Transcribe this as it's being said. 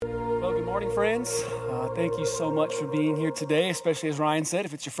Morning, friends. Thank you so much for being here today, especially as Ryan said,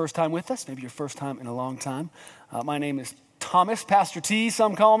 if it's your first time with us, maybe your first time in a long time. My name is Thomas, Pastor T,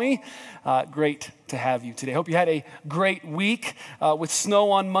 some call me. Great to have you today. Hope you had a great week with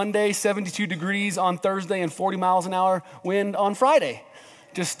snow on Monday, 72 degrees on Thursday, and 40 miles an hour wind on Friday.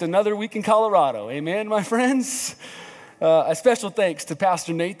 Just another week in Colorado. Amen, my friends. A special thanks to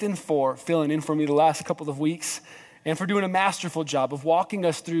Pastor Nathan for filling in for me the last couple of weeks, and for doing a masterful job of walking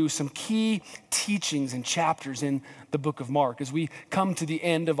us through some key teachings and chapters in the book of Mark as we come to the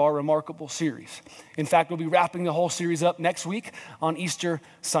end of our remarkable series. In fact, we'll be wrapping the whole series up next week on Easter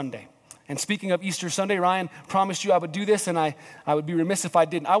Sunday. And speaking of Easter Sunday, Ryan promised you I would do this, and I would be remiss if I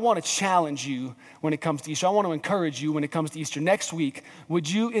didn't. I want to challenge you when it comes to Easter. I want to encourage you when it comes to Easter. Next week, would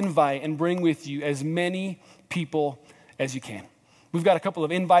you invite and bring with you as many people as you can? We've got a couple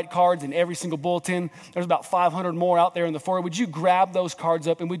of invite cards in every single bulletin. There's about 500 more out there in the foyer. Would you grab those cards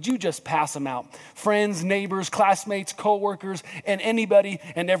up and would you just pass them out? Friends, neighbors, classmates, coworkers, and anybody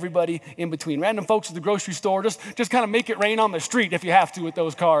and everybody in between. Random folks at the grocery store, just kind of make it rain on the street if you have to with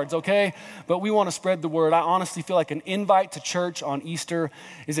those cards, okay? But we want to spread the word. I honestly feel like an invite to church on Easter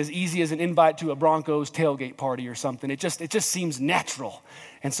is as easy as an invite to a Broncos tailgate party or something. It just seems natural.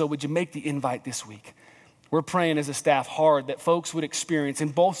 And so would you make the invite this week? We're praying as a staff hard that folks would experience in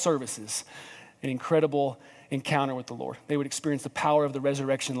both services an incredible encounter with the Lord. They would experience the power of the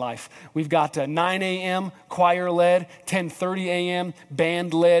resurrection life. We've got 9 a.m. choir-led, 10:30 a.m.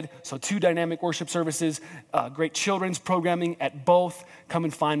 band-led, so 2 dynamic worship services, great children's programming at both. Come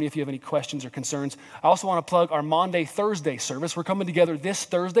and find me if you have any questions or concerns. I also want to plug our Maundy Thursday service. We're coming together this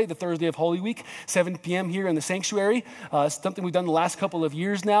Thursday, the Thursday of Holy Week, 7 p.m. here in the sanctuary. It's something we've done the last couple of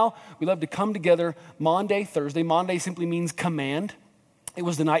years now. We love to come together Maundy Thursday. Maundy simply means command. It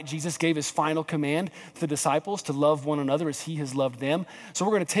was the night Jesus gave his final command to the disciples to love one another as he has loved them. So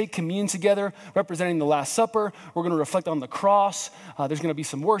we're going to take communion together, representing the Last Supper. We're going to reflect on the cross. There's going to be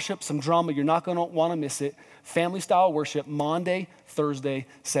some worship, some drama. You're not going to want to miss it. Family-style worship, Maundy, Thursday,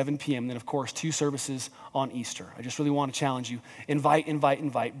 7 p.m. And then, of course, 2 services on Easter. I just really want to challenge you. Invite.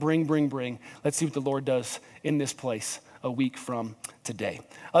 Bring. Let's see what the Lord does in this place a week from today.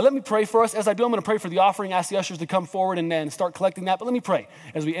 Let me pray for us. As I do, I'm going to pray for the offering. Ask the ushers to come forward and then start collecting that. But let me pray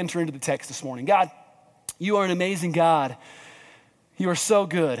as we enter into the text this morning. God, you are an amazing God. You are so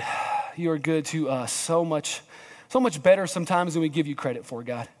good. You are good to us. So much better sometimes than we give you credit for,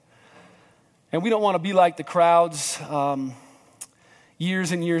 God. And we don't want to be like the crowds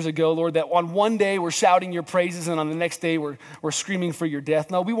years and years ago, Lord, that on one day we're shouting your praises and on the next day we're screaming for your death.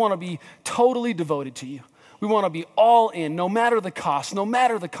 No, we want to be totally devoted to you. We want to be all in, no matter the cost, no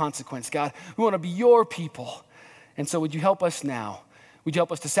matter the consequence, God. We want to be your people. And so would you help us now? Would you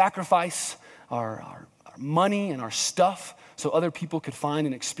help us to sacrifice our money and our stuff so other people could find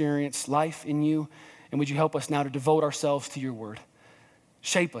and experience life in you? And would you help us now to devote ourselves to your word?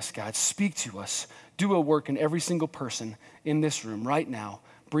 Shape us, God. Speak to us. Do a work in every single person in this room right now.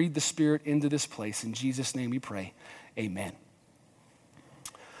 Breathe the Spirit into this place. In Jesus' name we pray. Amen.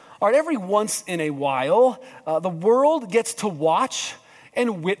 All right, every once in a while, the world gets to watch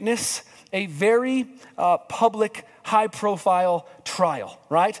and witness a very public, high-profile trial,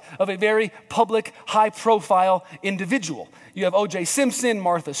 right? Of a very public, high-profile individual. You have O.J. Simpson,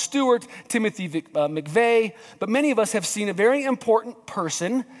 Martha Stewart, Timothy McVeigh, but many of us have seen a very important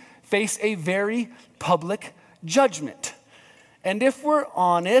person face a very public judgment. And if we're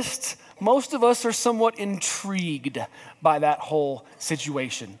honest, most of us are somewhat intrigued by that whole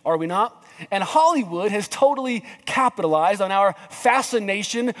situation, are we not? And Hollywood has totally capitalized on our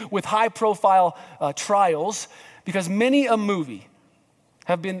fascination with high-profile trials because many a movie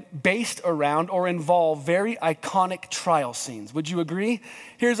have been based around or involve very iconic trial scenes. Would you agree?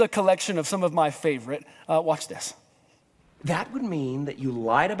 Here's a collection of some of my favorite. Watch this. That would mean that you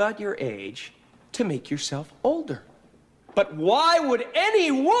lied about your age to make yourself older. But why would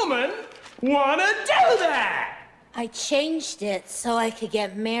any woman want to do that? I changed it so I could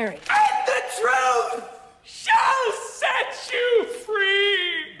get married. And the truth shall set you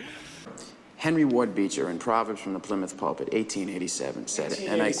free. Henry Ward Beecher in Proverbs from the Plymouth Pulpit, 1887, said,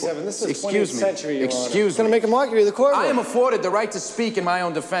 and I quote, this is 20th century, Your Honor. Excuse me. Going to make a mockery of the court. I am afforded the right to speak in my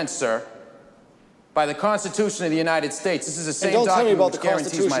own defense, sir. By the Constitution of the United States. This is the same document which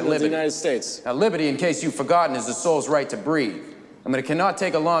guarantees my liberty. Of the United States. Now, liberty, in case you've forgotten, is the soul's right to breathe. And when it cannot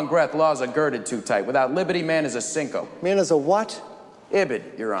take a long breath, laws are girded too tight. Without liberty, man is a cinco. Man is a what?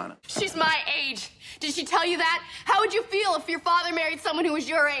 Ibid, Your Honor. She's my age. Did she tell you that? How would you feel if your father married someone who was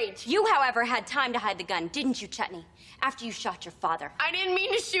your age? You, however, had time to hide the gun, didn't you, Chutney? After you shot your father. I didn't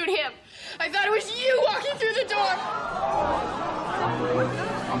mean to shoot him. I thought it was you walking through the door.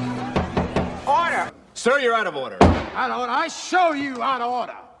 Sir, you're out of order. Out of order? I show you out of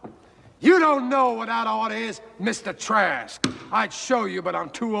order. You don't know what out of order is, Mr. Trask. I'd show you, but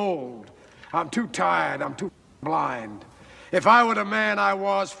I'm too old. I'm too tired. I'm too blind. If I were the man I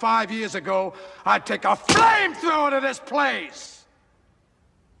was 5 years ago, I'd take a flamethrower to this place.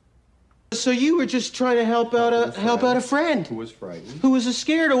 So you were just trying to help out a friend Who was frightened? who was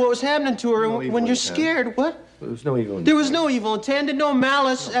scared of what was happening to her. And when you're scared, what? There was no evil intent. There was no evil intent and no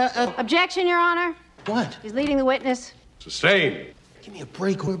malice. Objection, Your Honor. What? He's leading the witness. Sustained. Give me a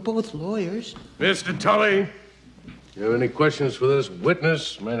break. We're both lawyers. Mr. Tully, you have any questions for this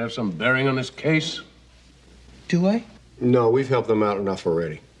witness? Might have some bearing on this case. Do I? No, we've helped them out enough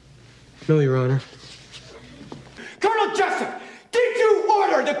already. No, Your Honor. Colonel Jessup, did you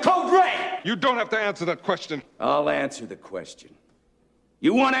order the code red? You don't have to answer that question. I'll answer the question.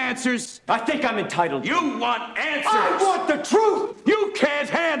 You want answers? I think I'm entitled. You want answers? I want the truth! You can't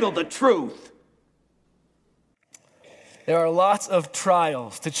handle the truth. There are lots of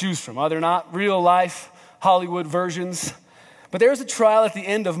trials to choose from, are there not? Real life Hollywood versions. But there's a trial at the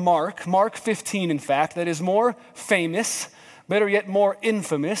end of Mark 15 in fact, that is more famous, better yet more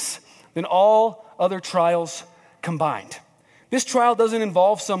infamous than all other trials combined. This trial doesn't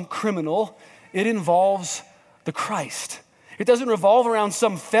involve some criminal, it involves the Christ. It doesn't revolve around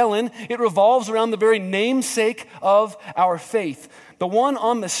some felon, it revolves around the very namesake of our faith. The one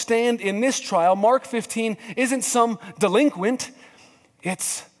on the stand in this trial, Mark 15, isn't some delinquent,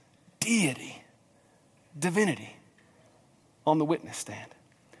 it's deity, divinity on the witness stand.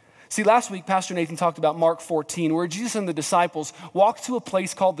 See, last week, Pastor Nathan talked about Mark 14, where Jesus and the disciples walked to a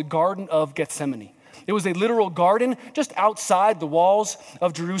place called the Garden of Gethsemane. It was a literal garden just outside the walls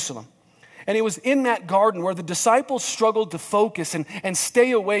of Jerusalem. And it was in that garden where the disciples struggled to focus and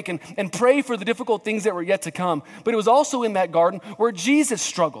stay awake and pray for the difficult things that were yet to come. But it was also in that garden where Jesus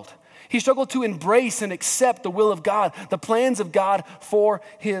struggled. He struggled to embrace and accept the will of God, the plans of God for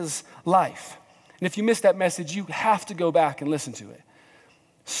his life. And if you missed that message, you have to go back and listen to it.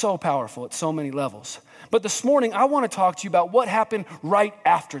 So powerful at so many levels. But this morning, I want to talk to you about what happened right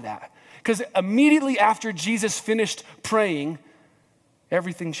after that. Because immediately after Jesus finished praying,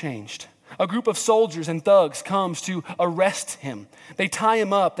 everything changed. A group of soldiers and thugs comes to arrest him. They tie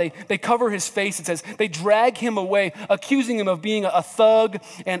him up. They cover his face, it says. They drag him away, accusing him of being a thug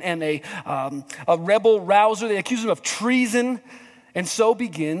and a rebel rouser. They accuse him of treason. And so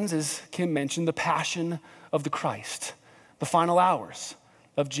begins, as Kim mentioned, the passion of the Christ, the final hours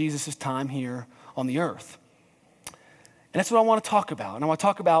of Jesus' time here on the earth. And that's what I want to talk about. And I want to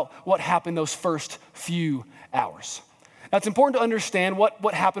talk about what happened those first few hours. Now, it's important to understand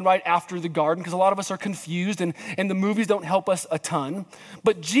what happened right after the garden, because a lot of us are confused and the movies don't help us a ton.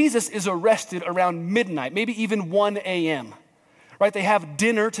 But Jesus is arrested around midnight, maybe even 1 a.m., right? They have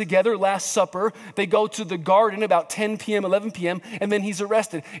dinner together, Last Supper. They go to the garden about 10 p.m., 11 p.m., and then he's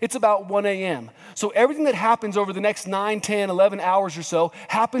arrested. It's about 1 a.m. So everything that happens over the next 9, 10, 11 hours or so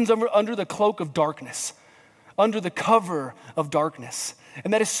happens under the cloak of darkness, under the cover of darkness.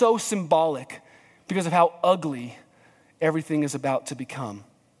 And that is so symbolic because of how ugly everything is about to become.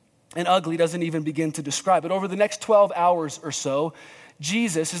 And ugly doesn't even begin to describe it. Over the next 12 hours or so,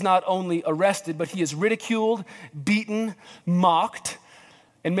 Jesus is not only arrested, but he is ridiculed, beaten, mocked.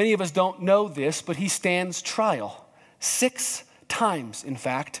 And many of us don't know this, but he stands trial 6 times, in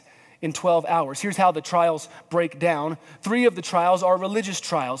fact, in 12 hours. Here's how the trials break down. 3 of the trials are religious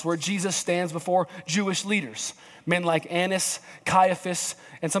trials where Jesus stands before Jewish leaders, men like Annas, Caiaphas,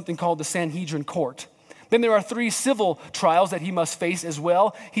 and something called the Sanhedrin court. Then there are 3 civil trials that he must face as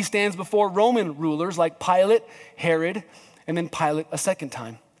well. He stands before Roman rulers like Pilate, Herod, and then Pilate a second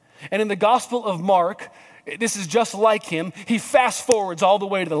time. And in the Gospel of Mark, this is just like him. He fast forwards all the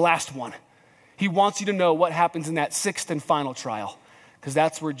way to the last one. He wants you to know what happens in that 6th and final trial, because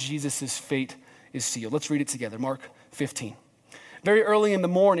that's where Jesus' fate is sealed. Let's read it together, Mark 15. Very early in the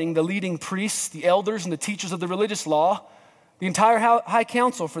morning, the leading priests, the elders, and the teachers of the religious law, the entire high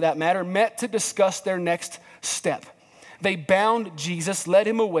council, for that matter, met to discuss their next step. They bound Jesus, led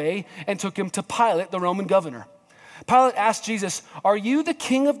him away, and took him to Pilate, the Roman governor. Pilate asked Jesus, "Are you the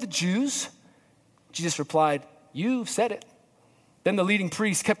king of the Jews?" Jesus replied, "You've said it." Then the leading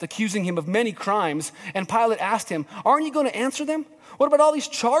priests kept accusing him of many crimes, and Pilate asked him, "Aren't you going to answer them? What about all these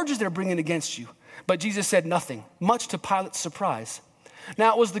charges they're bringing against you?" But Jesus said nothing, much to Pilate's surprise.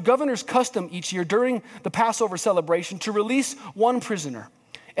 Now, it was the governor's custom each year during the Passover celebration to release one prisoner,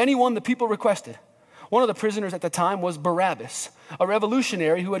 anyone the people requested. One of the prisoners at the time was Barabbas, a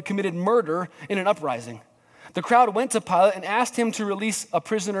revolutionary who had committed murder in an uprising. The crowd went to Pilate and asked him to release a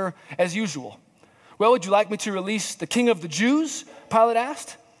prisoner as usual. "Well, would you like me to release the king of the Jews?" Pilate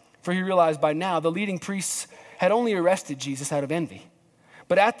asked. for he realized by now the leading priests had only arrested Jesus out of envy.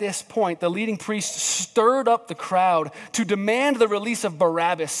 But at this point, the leading priests stirred up the crowd to demand the release of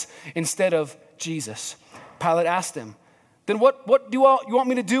Barabbas instead of Jesus. Pilate asked them, "Then what do you want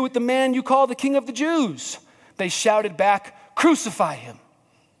me to do with the man you call the King of the Jews?" They shouted back, "Crucify him."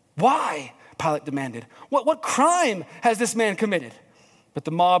 "Why?" Pilate demanded. What crime has this man committed?" But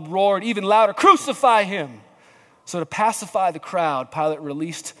the mob roared even louder, "Crucify him!" So to pacify the crowd, Pilate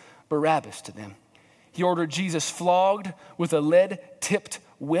released Barabbas to them. He ordered Jesus flogged with a lead-tipped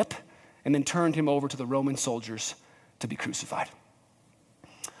whip and then turned him over to the Roman soldiers to be crucified.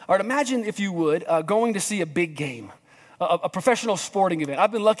 All right, imagine, if you would, going to see a big game, a professional sporting event.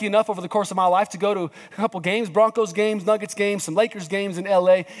 I've been lucky enough over the course of my life to go to a couple games, Broncos games, Nuggets games, some Lakers games in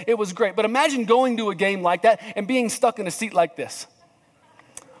LA. It was great. But imagine going to a game like that and being stuck in a seat like this.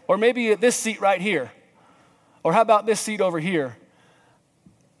 Or maybe this seat right here. Or how about this seat over here?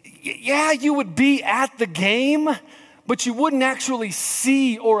 Yeah, you would be at the game, but you wouldn't actually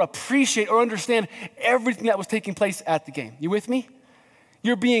see or appreciate or understand everything that was taking place at the game. You with me?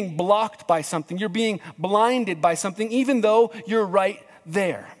 You're being blocked by something. You're being blinded by something, even though you're right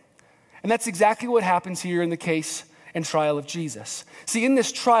there. And that's exactly what happens here in the case and trial of Jesus. See, in this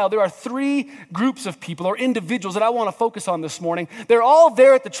trial, there are three groups of people or individuals that I want to focus on this morning. They're all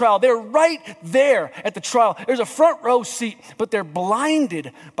there at the trial. They're right there at the trial. There's a front row seat, but they're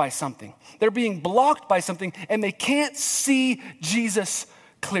blinded by something. They're being blocked by something, and they can't see Jesus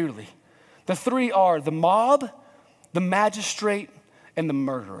clearly. The three are the mob, the magistrate, and the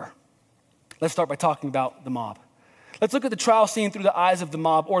murderer. Let's start by talking about the mob. Let's look at the trial scene through the eyes of the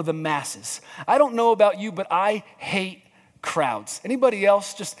mob or the masses. I don't know about you, but I hate crowds. Anybody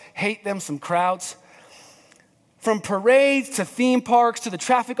else just hate them some crowds? From parades to theme parks to the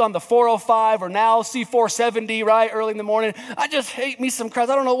traffic on the 405 or now C470, right, early in the morning. I just hate me some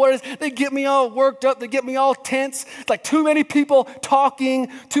crowds. I don't know what it is. They get me all worked up. They get me all tense. It's like too many people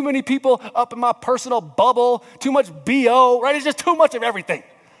talking, too many people up in my personal bubble, too much BO, right? It's just too much of everything.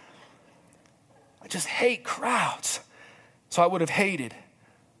 I just hate crowds. So I would have hated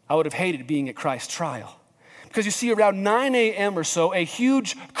being at Christ's trial. Because you see, around 9 a.m. or so, a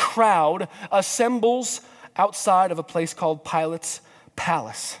huge crowd assembles outside of a place called Pilate's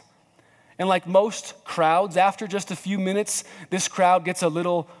Palace. And like most crowds, after just a few minutes, this crowd gets a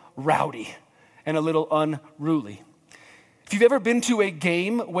little rowdy and a little unruly. If you've ever been to a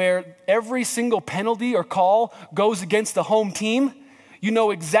game where every single penalty or call goes against the home team, you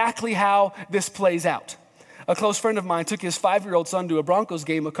know exactly how this plays out. A close friend of mine took his 5-year-old son to a Broncos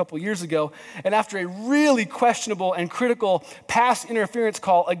game a couple years ago, and after a really questionable and critical pass interference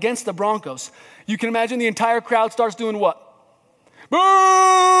call against the Broncos, you can imagine the entire crowd starts doing what?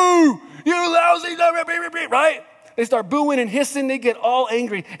 Boo! You lousy, right? They start booing and hissing, they get all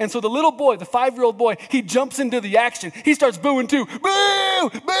angry. And so the little boy, the 5-year-old boy, he jumps into the action. He starts booing too. Boo!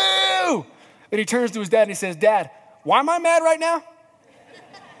 Boo! And he turns to his dad and he says, "Dad, why am I mad right now?"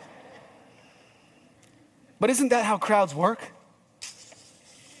 But isn't that how crowds work?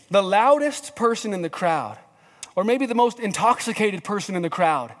 The loudest person in the crowd, or maybe the most intoxicated person in the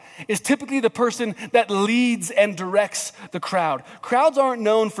crowd, is typically the person that leads and directs the crowd. Crowds aren't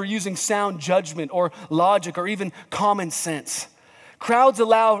known for using sound judgment or logic or even common sense. Crowds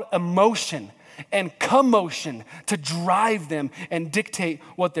allow emotion and commotion to drive them and dictate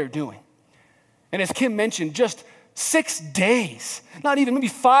what they're doing. And as Kim mentioned, just 6 days, not even, maybe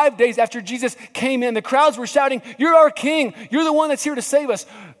 5 days after Jesus came in, the crowds were shouting, "You're our king. You're the one that's here to save us."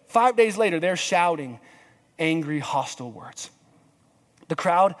 5 days later, they're shouting angry, hostile words. The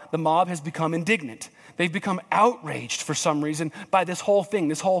crowd, the mob, has become indignant. They've become outraged for some reason by this whole thing,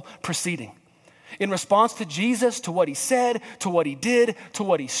 this whole proceeding. In response to Jesus, to what he said, to what he did, to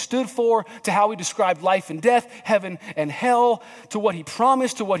what he stood for, to how he described life and death, heaven and hell, to what he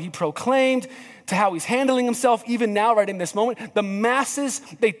promised, to what he proclaimed, to how he's handling himself even now, right in this moment, the masses,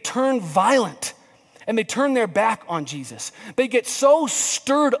 they turn violent and they turn their back on Jesus. They get so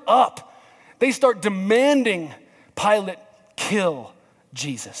stirred up, they start demanding Pilate kill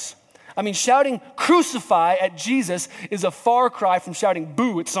Jesus. I mean, shouting "crucify" at Jesus is a far cry from shouting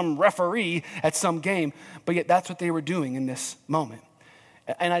 "boo" at some referee at some game, but yet that's what they were doing in this moment.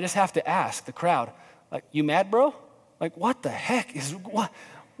 And I just have to ask the crowd, like, you mad, bro? Like, what the heck is,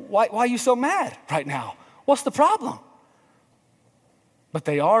 why are you so mad right now? What's the problem? But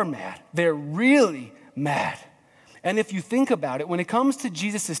they are mad. They're really mad. And if you think about it, when it comes to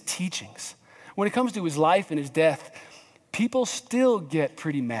Jesus' teachings, when it comes to his life and his death, people still get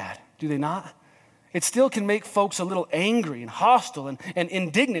pretty mad. Do they not? It still can make folks a little angry and hostile and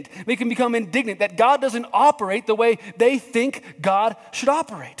indignant. They can become indignant that God doesn't operate the way they think God should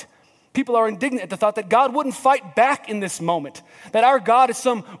operate. People are indignant at the thought that God wouldn't fight back in this moment, that our God is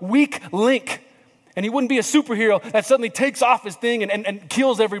some weak link, and he wouldn't be a superhero that suddenly takes off his thing and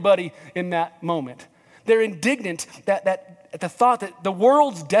kills everybody in that moment. They're indignant at the thought that the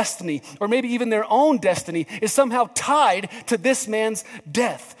world's destiny, or maybe even their own destiny, is somehow tied to this man's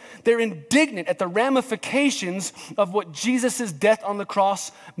death. They're indignant at the ramifications of what Jesus' death on the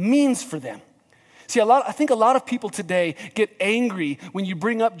cross means for them. See, I think a lot of people today get angry when you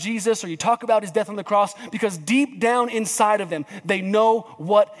bring up Jesus or you talk about his death on the cross because deep down inside of them, they know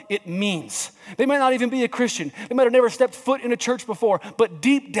what it means. They might not even be a Christian. They might have never stepped foot in a church before, but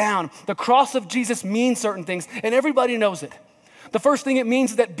deep down, the cross of Jesus means certain things, and everybody knows it. The first thing it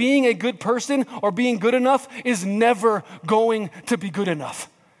means is that being a good person or being good enough is never going to be good enough.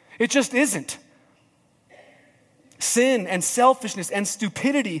 It just isn't. Sin and selfishness and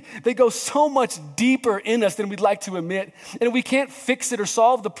stupidity, they go so much deeper in us than we'd like to admit, and we can't fix it or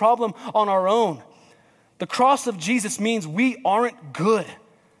solve the problem on our own. The cross of Jesus means we aren't good.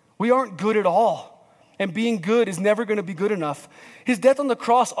 We aren't good at all, and being good is never going to be good enough. His death on the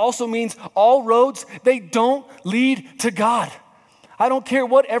cross also means all roads, they don't lead to God. I don't care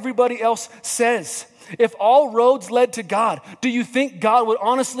what everybody else says. If all roads led to God, do you think God would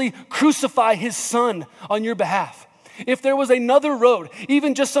honestly crucify his son on your behalf? If there was another road,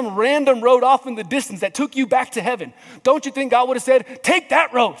 even just some random road off in the distance that took you back to heaven, don't you think God would have said, take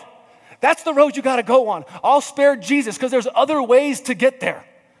that road? That's the road you got to go on. I'll spare Jesus because there's other ways to get there.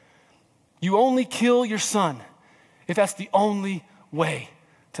 You only kill your son if that's the only way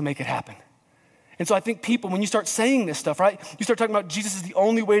to make it happen. And so I think people, when you start saying this stuff, right, you start talking about Jesus is the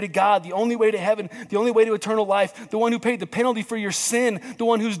only way to God, the only way to heaven, the only way to eternal life, the one who paid the penalty for your sin, the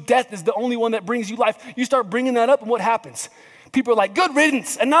one whose death is the only one that brings you life. You start bringing that up, and what happens? People are like, good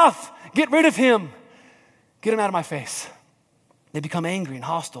riddance, enough, get rid of him. Get him out of my face. They become angry and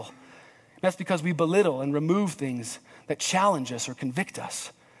hostile. And that's because we belittle and remove things that challenge us or convict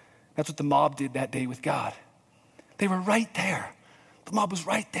us. That's what the mob did that day with God. They were right there. The mob was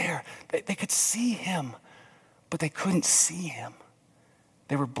right there. They could see him, but they couldn't see him.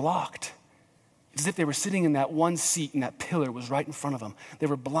 They were blocked. It's as if they were sitting in that one seat and that pillar was right in front of them. They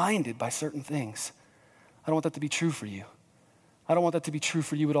were blinded by certain things. I don't want that to be true for you. I don't want that to be true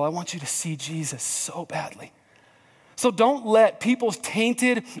for you at all. I want you to see Jesus so badly. So don't let people's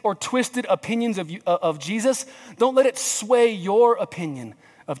tainted or twisted opinions of Jesus, don't let it sway your opinion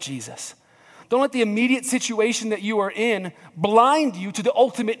of Jesus. Don't let the immediate situation that you are in blind you to the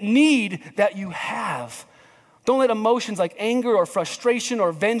ultimate need that you have. Don't let emotions like anger or frustration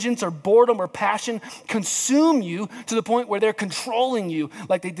or vengeance or boredom or passion consume you to the point where they're controlling you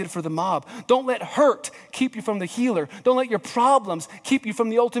like they did for the mob. Don't let hurt keep you from the healer. Don't let your problems keep you from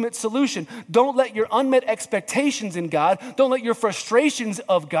the ultimate solution. Don't let your unmet expectations in God, don't let your frustrations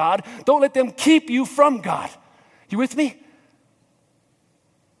of God, don't let them keep you from God. You with me?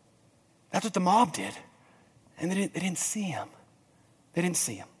 That's what the mob did. And they didn't see him. They didn't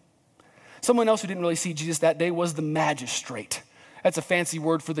see him. Someone else who didn't really see Jesus that day was the magistrate. That's a fancy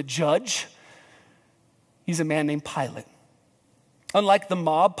word for the judge. He's a man named Pilate. Unlike the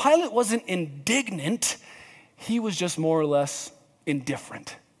mob, Pilate wasn't indignant. He was just more or less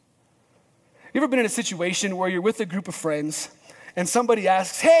indifferent. You ever been in a situation where you're with a group of friends and somebody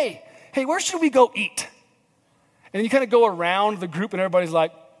asks, hey, where should we go eat? And then you kind of go around the group and everybody's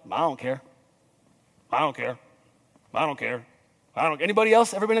like, I don't care. Anybody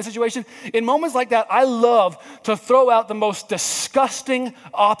else ever been in a situation? In moments like that, I love to throw out the most disgusting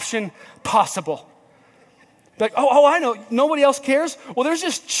option possible. Like, I know, nobody else cares? Well, there's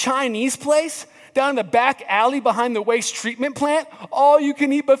this Chinese place down in the back alley behind the waste treatment plant. All you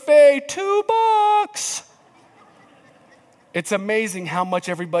can eat buffet, $2. It's amazing how much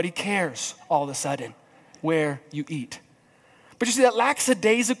everybody cares all of a sudden where you eat. But you see, that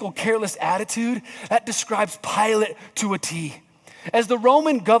lackadaisical, careless attitude, that describes Pilate to a T. As the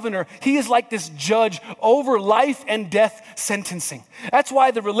Roman governor, he is like this judge over life and death sentencing. That's why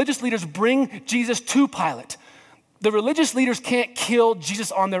the religious leaders bring Jesus to Pilate. The religious leaders can't kill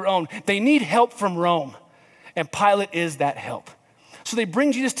Jesus on their own. They need help from Rome, and Pilate is that help. So they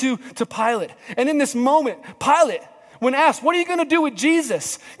bring Jesus to Pilate. And in this moment, Pilate, when asked, what are you going to do with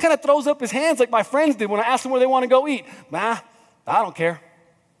Jesus? Kind of throws up his hands like my friends did when I asked them where they want to go eat. I don't care.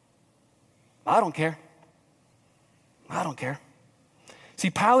 See,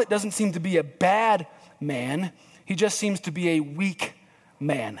 Pilate doesn't seem to be a bad man. He just seems to be a weak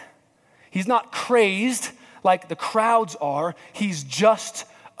man. He's not crazed like the crowds are. He's just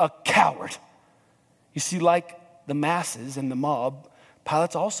a coward. You see, like the masses and the mob,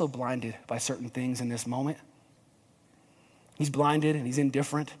 Pilate's also blinded by certain things in this moment. He's blinded and he's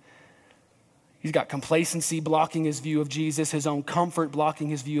indifferent. He's got complacency blocking his view of Jesus, his own comfort blocking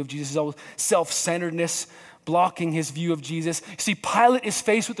his view of Jesus, his own self-centeredness blocking his view of Jesus. See, Pilate is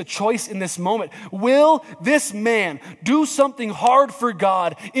faced with a choice in this moment. Will this man do something hard for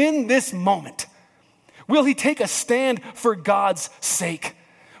God in this moment? Will he take a stand for God's sake?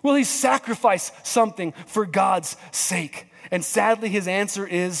 Will he sacrifice something for God's sake? And sadly, his answer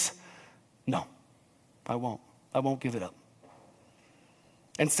is no, I won't. I won't give it up.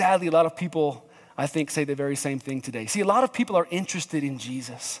 And sadly, a lot of people, I think, say the very same thing today. See, a lot of people are interested in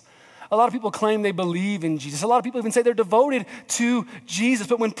Jesus. A lot of people claim they believe in Jesus. A lot of people even say they're devoted to Jesus.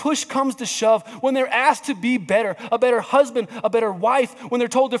 But when push comes to shove, when they're asked to be better, a better husband, a better wife, when they're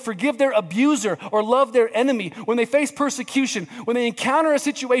told to forgive their abuser or love their enemy, when they face persecution, when they encounter a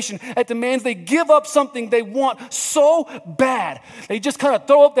situation that demands they give up something they want so bad, they just kind of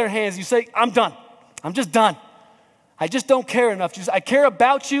throw up their hands. You say, I'm done. I'm just done. I just don't care enough. I care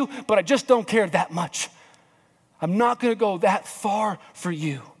about you, but I just don't care that much. I'm not going to go that far for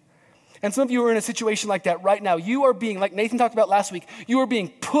you. And some of you are in a situation like that right now. You are being, like Nathan talked about last week, you are being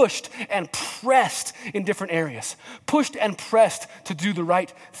pushed and pressed in different areas. Pushed and pressed to do the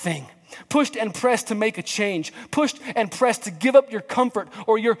right thing. Pushed and pressed to make a change. Pushed and pressed to give up your comfort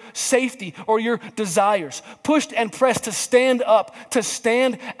or your safety or your desires. Pushed and pressed to stand up, to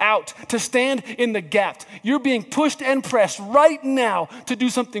stand out, to stand in the gap. You're being pushed and pressed right now to do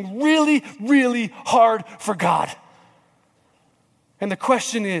something really, really hard for God. And the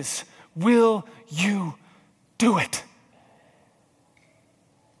question is, will you do it?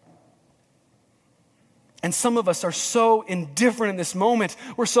 And some of us are so indifferent in this moment.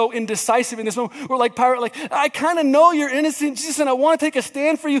 We're so indecisive in this moment. We're like Pilate, like, I kind of know you're innocent, Jesus, and I want to take a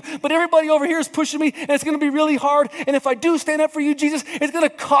stand for you, but everybody over here is pushing me, and it's going to be really hard. And if I do stand up for you, Jesus, it's going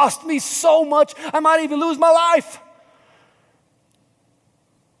to cost me so much, I might even lose my life.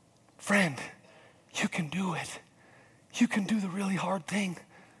 Friend, you can do it. You can do the really hard thing.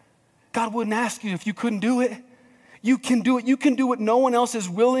 God wouldn't ask you if you couldn't do it. You can do it. You can do what no one else is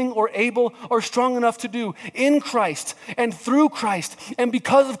willing or able or strong enough to do. In Christ and through Christ and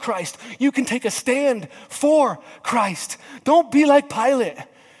because of Christ, you can take a stand for Christ. Don't be like Pilate.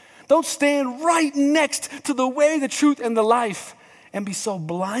 Don't stand right next to the way, the truth, and the life and be so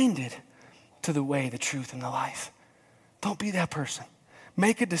blinded to the way, the truth, and the life. Don't be that person.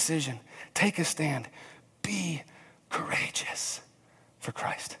 Make a decision. Take a stand. Be courageous for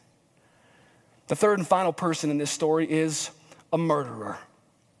Christ. The third and final person in this story is a murderer,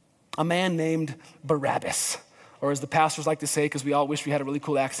 a man named Barabbas, or as the pastors like to say, because we all wish we had a really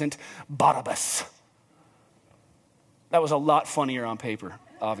cool accent, Barabbas. That was a lot funnier on paper,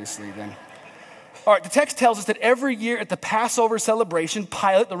 obviously, than. All right, the text tells us that every year at the Passover celebration,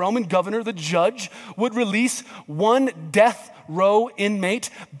 Pilate, the Roman governor, the judge, would release one death row inmate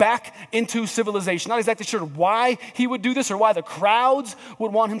back into civilization. Not exactly sure why he would do this or why the crowds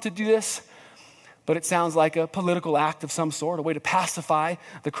would want him to do this. But it sounds like a political act of some sort, a way to pacify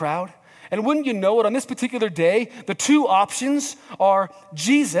the crowd. And wouldn't you know it, on this particular day, the two options are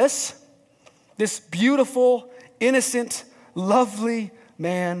Jesus, this beautiful, innocent, lovely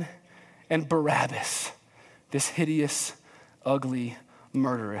man, and Barabbas, this hideous, ugly,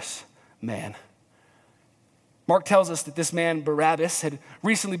 murderous man. Mark tells us that this man, Barabbas, had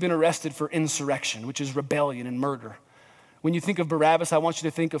recently been arrested for insurrection, which is rebellion and murder. When you think of Barabbas, I want you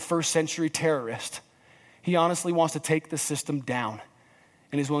to think of first century terrorist. He honestly wants to take the system down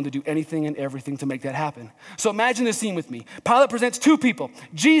and is willing to do anything and everything to make that happen. So imagine this scene with me. Pilate presents two people,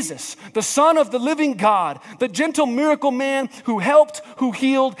 Jesus, the Son of the living God, the gentle miracle man who helped, who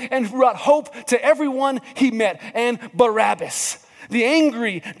healed, and who brought hope to everyone he met, and Barabbas, the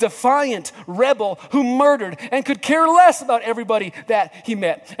angry, defiant rebel who murdered and could care less about everybody that he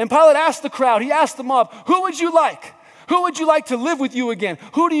met. And Pilate asked the crowd, he asked the mob, who would you like? Who would you like to live with you again?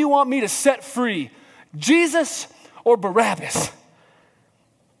 Who do you want me to set free? Jesus or Barabbas?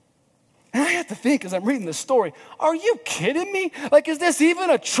 And I have to think as I'm reading this story, are you kidding me? Like, is this even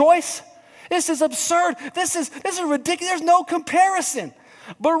a choice? This is absurd. This is ridiculous. There's no comparison.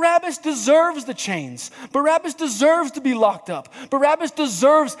 Barabbas deserves the chains. Barabbas deserves to be locked up. Barabbas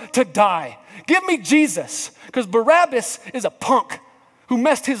deserves to die. Give me Jesus, because Barabbas is a punk who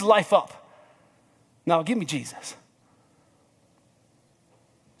messed his life up. Now, give me Jesus.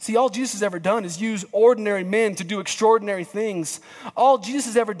 See, all Jesus has ever done is use ordinary men to do extraordinary things. All Jesus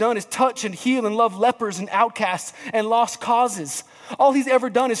has ever done is touch and heal and love lepers and outcasts and lost causes. All he's ever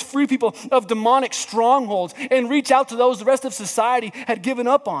done is free people of demonic strongholds and reach out to those the rest of society had given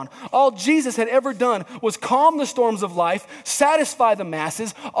up on. All Jesus had ever done was calm the storms of life, satisfy the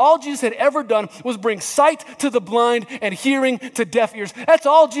masses. All Jesus had ever done was bring sight to the blind and hearing to deaf ears. That's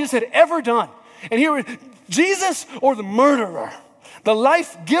all Jesus had ever done. And here, Jesus or the murderer, the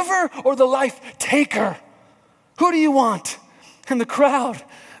life giver or the life taker? Who do you want? And the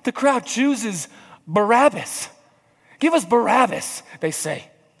crowd chooses Barabbas. Give us Barabbas, they say.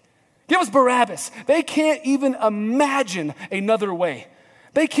 Give us Barabbas. They can't even imagine another way.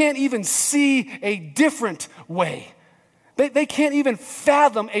 They can't even see a different way. They can't even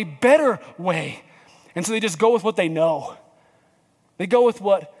fathom a better way. And so they just go with what they know. They go with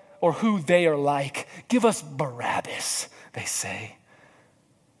what or who they are like. Give us Barabbas, they say.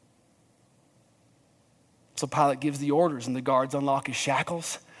 So Pilate gives the orders, and the guards unlock his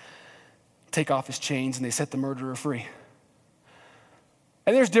shackles, take off his chains, and they set the murderer free.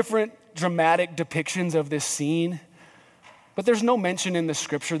 And there's different dramatic depictions of this scene, but there's no mention in the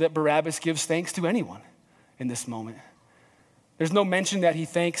scripture that Barabbas gives thanks to anyone in this moment. There's no mention that he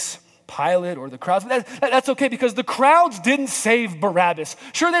thanks Pilate or the crowds. That's okay, because the crowds didn't save Barabbas.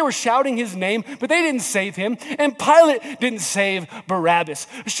 Sure, they were shouting his name, but they didn't save him. And Pilate didn't save Barabbas.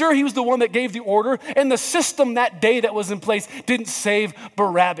 Sure, he was the one that gave the order, and the system that day that was in place didn't save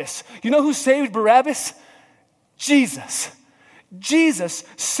Barabbas. You know who saved Barabbas? Jesus. Jesus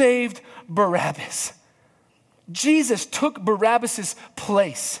saved Barabbas. Jesus took Barabbas'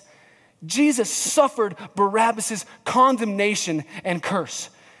 place. Jesus suffered Barabbas' condemnation and curse.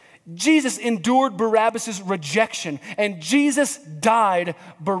 Jesus endured Barabbas' rejection, and Jesus died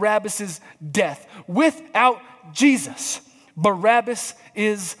Barabbas' death. Without Jesus, Barabbas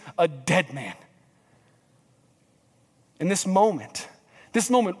is a dead man. In this moment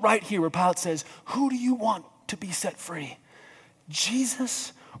right here where Pilate says, who do you want to be set free?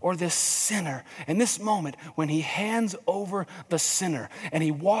 Jesus or this sinner? In this moment, when he hands over the sinner and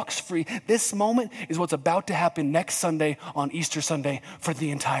he walks free, this moment is what's about to happen next Sunday on Easter Sunday for the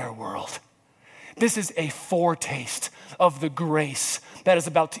entire world. This is a foretaste of the grace that is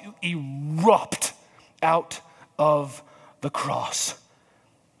about to erupt out of the cross.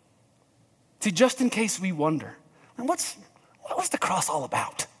 See, just in case we wonder, what's the cross all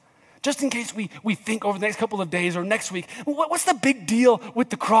about? Just in case we think over the next couple of days or next week, what's the big deal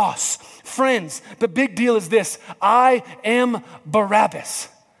with the cross? Friends, the big deal is this: I am Barabbas.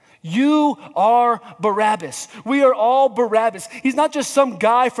 You are Barabbas. We are all Barabbas. He's not just some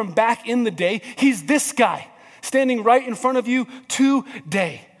guy from back in the day. He's this guy standing right in front of you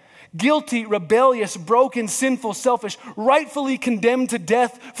today. Guilty, rebellious, broken, sinful, selfish, rightfully condemned to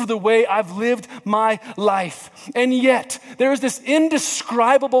death for the way I've lived my life. And yet, there is this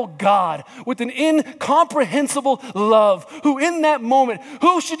indescribable God with an incomprehensible love who in that moment,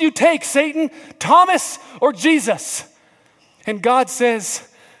 who should you take, Satan? Thomas or Jesus? And God says,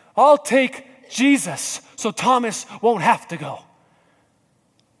 I'll take Jesus so Thomas won't have to go.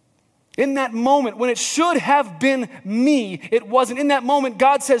 In that moment, when it should have been me, it wasn't. In that moment,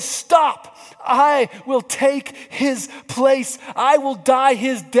 God says, stop. I will take his place. I will die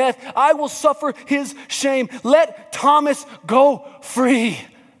his death. I will suffer his shame. Let Thomas go free.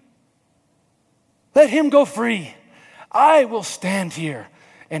 Let him go free. I will stand here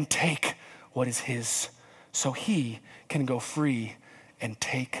and take what is his so he can go free and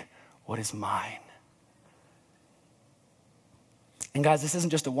take what is mine. And guys, this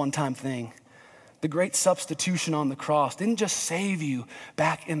isn't just a one-time thing. The great substitution on the cross didn't just save you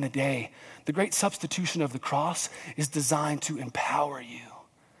back in the day. The great substitution of the cross is designed to empower you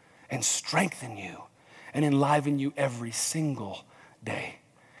and strengthen you and enliven you every single day.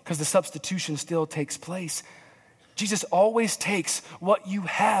 Because the substitution still takes place. Jesus always takes what you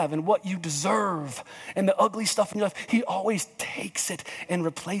have and what you deserve and the ugly stuff in your life. He always takes it and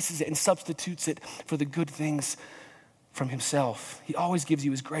replaces it and substitutes it for the good things from himself. He always gives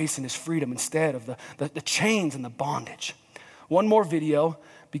you his grace and his freedom instead of the chains and the bondage. One more video,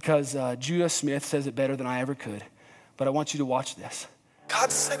 because Judah Smith says it better than I ever could, but I want you to watch this.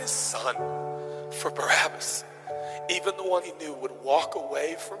 God sent his son for Barabbas, even the one he knew would walk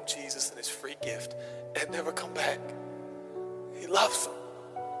away from Jesus and his free gift and never come back. He loves him.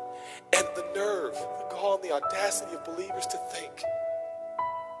 And the nerve, the gall, and the audacity of believers to think,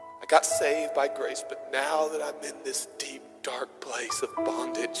 I got saved by grace, but now that I'm in this deep, dark place of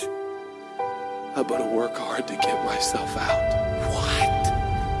bondage, I better work hard to get myself out. What?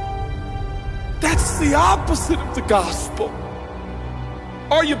 That's the opposite of the gospel.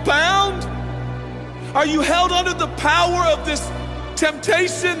 Are you bound? Are you held under the power of this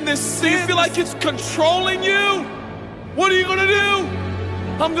temptation, this sin? You feel like it's controlling you? What are you gonna do?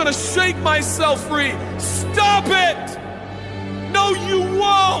 I'm gonna shake myself free. Stop it! No, you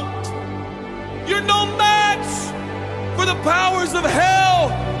won't. You're no match for the powers of hell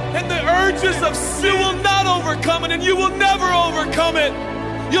and the urges of sin. You will not overcome it, and you will never overcome it.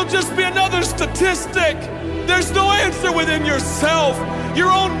 You'll just be another statistic. There's no answer within yourself.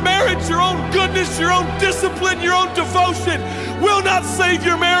 Your own marriage, your own goodness, your own discipline, your own devotion will not save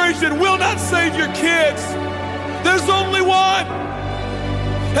your marriage and will not save your kids. There's only one.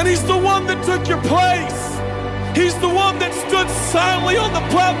 And he's the one that took your place. He's the one that stood silently on the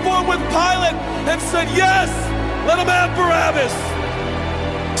platform with Pilate and said, yes, let him have Barabbas.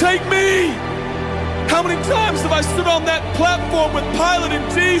 Take me. How many times have I stood on that platform with Pilate and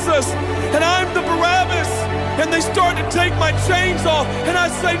Jesus, and I'm the Barabbas, and they start to take my chains off, and I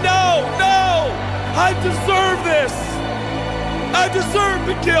say, no, I deserve this. I deserve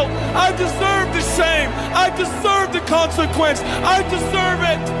the guilt. I deserve the shame. I deserve the consequence. I deserve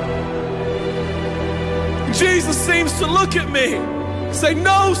it. Jesus seems to look at me and say,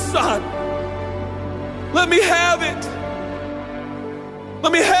 no, son, let me have it.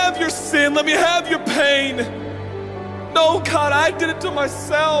 Let me have your sin. Let me have your pain. No, God, I did it to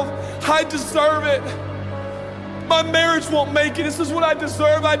myself. I deserve it. My marriage won't make it. This is what I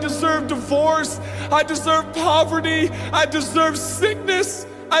deserve. I deserve divorce. I deserve poverty. I deserve sickness.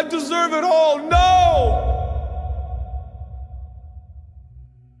 I deserve it all. No!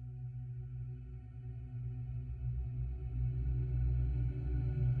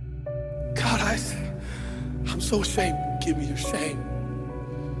 God, I'm so ashamed. Give me your shame.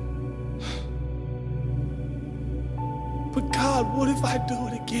 But God, what if I do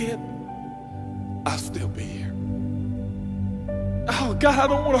it again? I'll still be here. Oh, God, I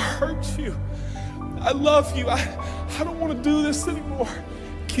don't want to hurt you. I love you. I don't want to do this anymore.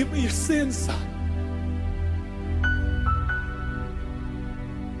 Give me your sins, son.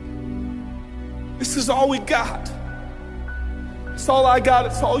 This is all we got. It's all I got.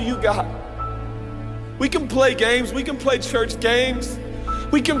 It's all you got. We can play games. We can play church games.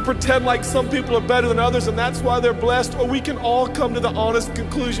 We can pretend like some people are better than others and that's why they're blessed, or we can all come to the honest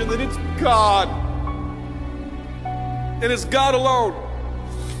conclusion that it's God. And it's God alone.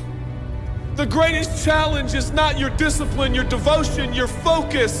 The greatest challenge is not your discipline, your devotion, your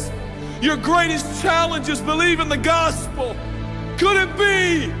focus. Your greatest challenge is believing the gospel. Could it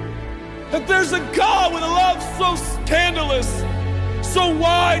be that there's a God with a love so scandalous, so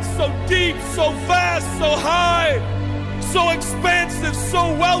wide, so deep, so vast, so high, so expansive,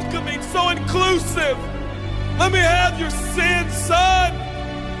 so welcoming, so inclusive? Let me have your sin, son.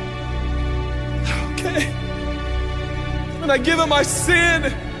 Okay. And I give him my sin.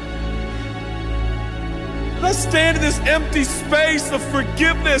 And I stand in this empty space of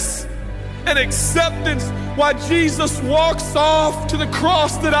forgiveness and acceptance while Jesus walks off to the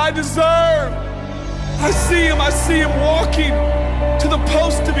cross that I deserve. I see him walking to the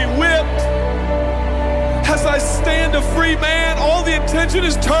post to be whipped. As I stand a free man, all the attention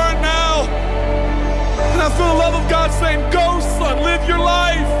is turned now. And I feel the love of God saying, go, son, live your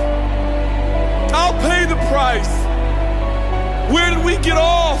life. I'll pay the price. Where did we get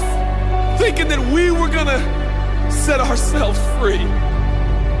off thinking that we were gonna set ourselves free?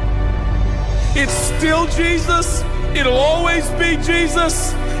 It's still Jesus. It'll always be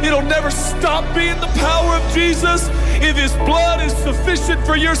Jesus. It'll never stop being the power of Jesus. If his blood is sufficient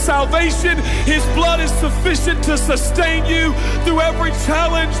for your salvation, his blood is sufficient to sustain you through every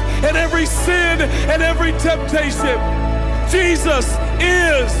challenge and every sin and every temptation. Jesus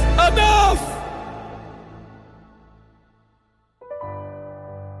is enough.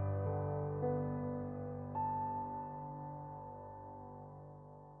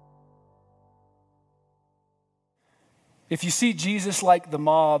 If you see Jesus like the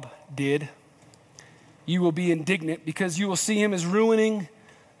mob did, you will be indignant because you will see him as ruining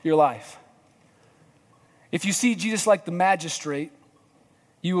your life. If you see Jesus like the magistrate,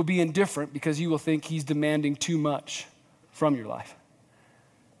 you will be indifferent because you will think he's demanding too much from your life.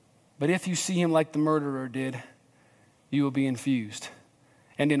 But if you see him like the murderer did, you will be infused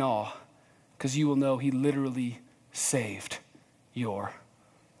and in awe because you will know he literally saved your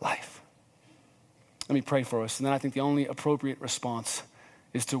life. Let me pray for us, and then I think the only appropriate response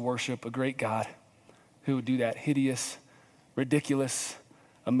is to worship a great God who would do that hideous, ridiculous,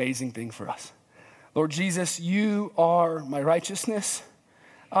 amazing thing for us. Lord Jesus, you are my righteousness.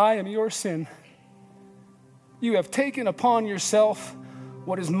 I am your sin. You have taken upon yourself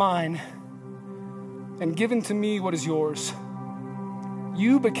what is mine and given to me what is yours.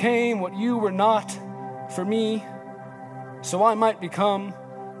 You became what you were not for me, so I might become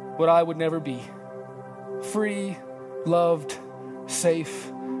what I would never be. Free, loved,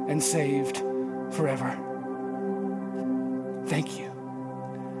 safe, and saved forever. Thank you.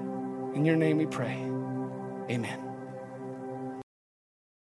 In your name we pray. Amen.